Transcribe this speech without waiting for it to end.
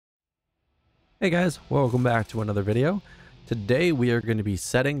Hey guys, welcome back to another video. Today we are going to be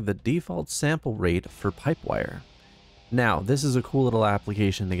setting the default sample rate for pipewire. Now, this is a cool little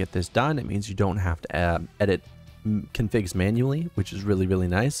application to get this done. It means you don't have to edit configs manually, which is really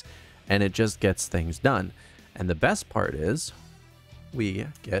nice, and it just gets things done. And the best part is we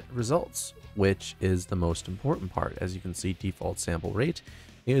get results, which is the most important part. As you can see, default sample rate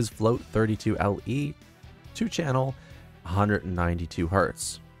is float 32 LE, 2-channel, 192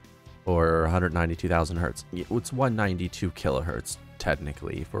 hertz. Or 192,000 hertz. It's 192 kilohertz,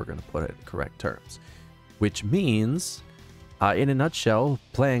 technically, if we're going to put it in correct terms. Which means, in a nutshell,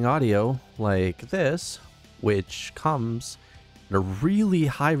 playing audio like this, which comes at a really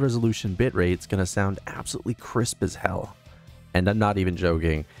high resolution bitrate, it's going to sound absolutely crisp as hell. And I'm not even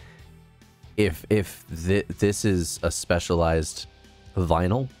joking. If this is a specialized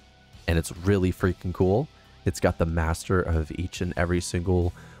vinyl, and it's really freaking cool, it's got the master of each and every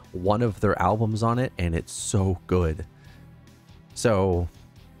single one of their albums on it, and it's so good. So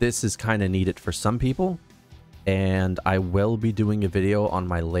this is kind of needed for some people, and I will be doing a video on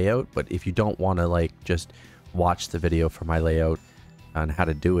my layout, but if you don't want to like just watch the video for my layout on how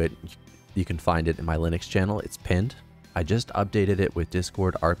to do it, you can find it in my Linux channel. It's pinned. I just updated it with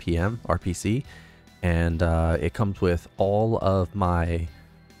Discord RPC, and it comes with all of my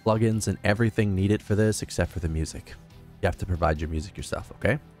plugins and everything needed for this except for the music. You have to provide your music yourself,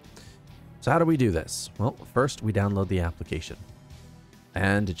 okay? So how do we do this? Well, first we download the application,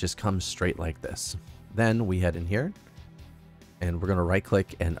 and it just comes straight like this. Then we head in here, and we're going to right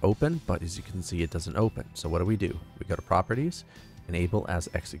click and open, but as you can see, it doesn't open. So what do? We go to properties, enable as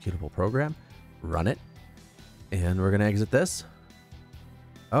executable program, run it, and we're going to exit this.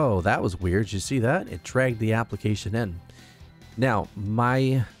 Oh, that was weird. Did you see that? It dragged the application in. Now,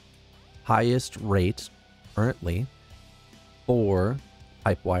 my highest rate currently for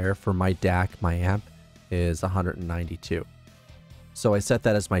pipewire for my DAC, my amp, is 192. So I set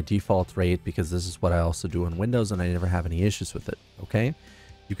that as my default rate because this is what I also do on Windows, and I never have any issues with it. Okay,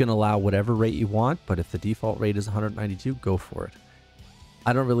 you can allow whatever rate you want, but if the default rate is 192, go for it.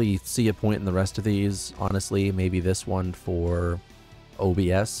 I don't really see a point in the rest of these, honestly. Maybe this one for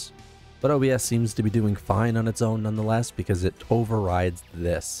OBS, but OBS seems to be doing fine on its own nonetheless because it overrides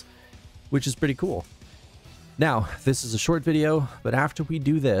this, which is pretty cool. Now, this is a short video, but after we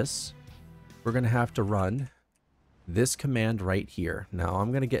do this, we're going to have to run this command right here. Now,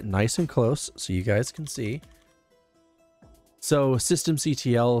 I'm going to get nice and close so you guys can see. So,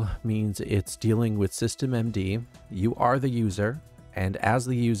 systemctl means it's dealing with systemctl. You are the user, and as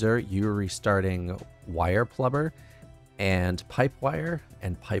the user, you're restarting wireplumber and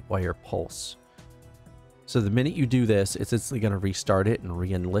pipewire-pulse. So the minute you do this, it's instantly going to restart it and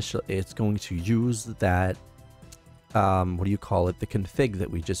reinitialize. It's going to use that what do you call it, the config that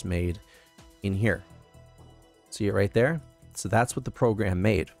we just made in here. See it right there? So that's what the program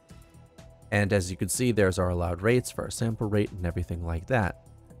made. And as you can see, there's our allowed rates for our sample rate and everything like that.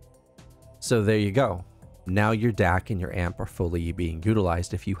 So there you go. Now your DAC and your amp are fully being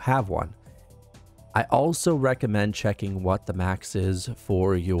utilized if you have one. I also recommend checking what the max is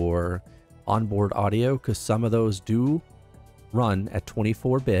for your onboard audio, because some of those do run at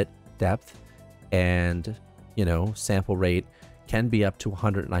 24-bit depth, and you know, sample rate can be up to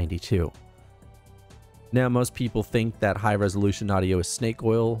 192. Now, most people think that high resolution audio is snake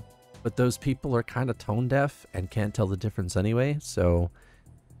oil, but those people are kind of tone deaf and can't tell the difference anyway. So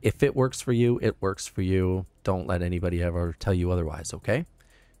if it works for you, it works for you. Don't let anybody ever tell you otherwise, okay?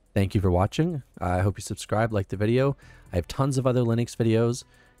 Thank you for watching. I hope you subscribe, like the video. I have tons of other Linux videos,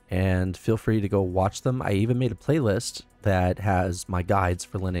 and feel free to go watch them. I even made a playlist that has my guides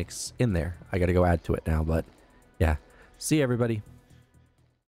for Linux in there. I got to go add to it now, but yeah. See everybody.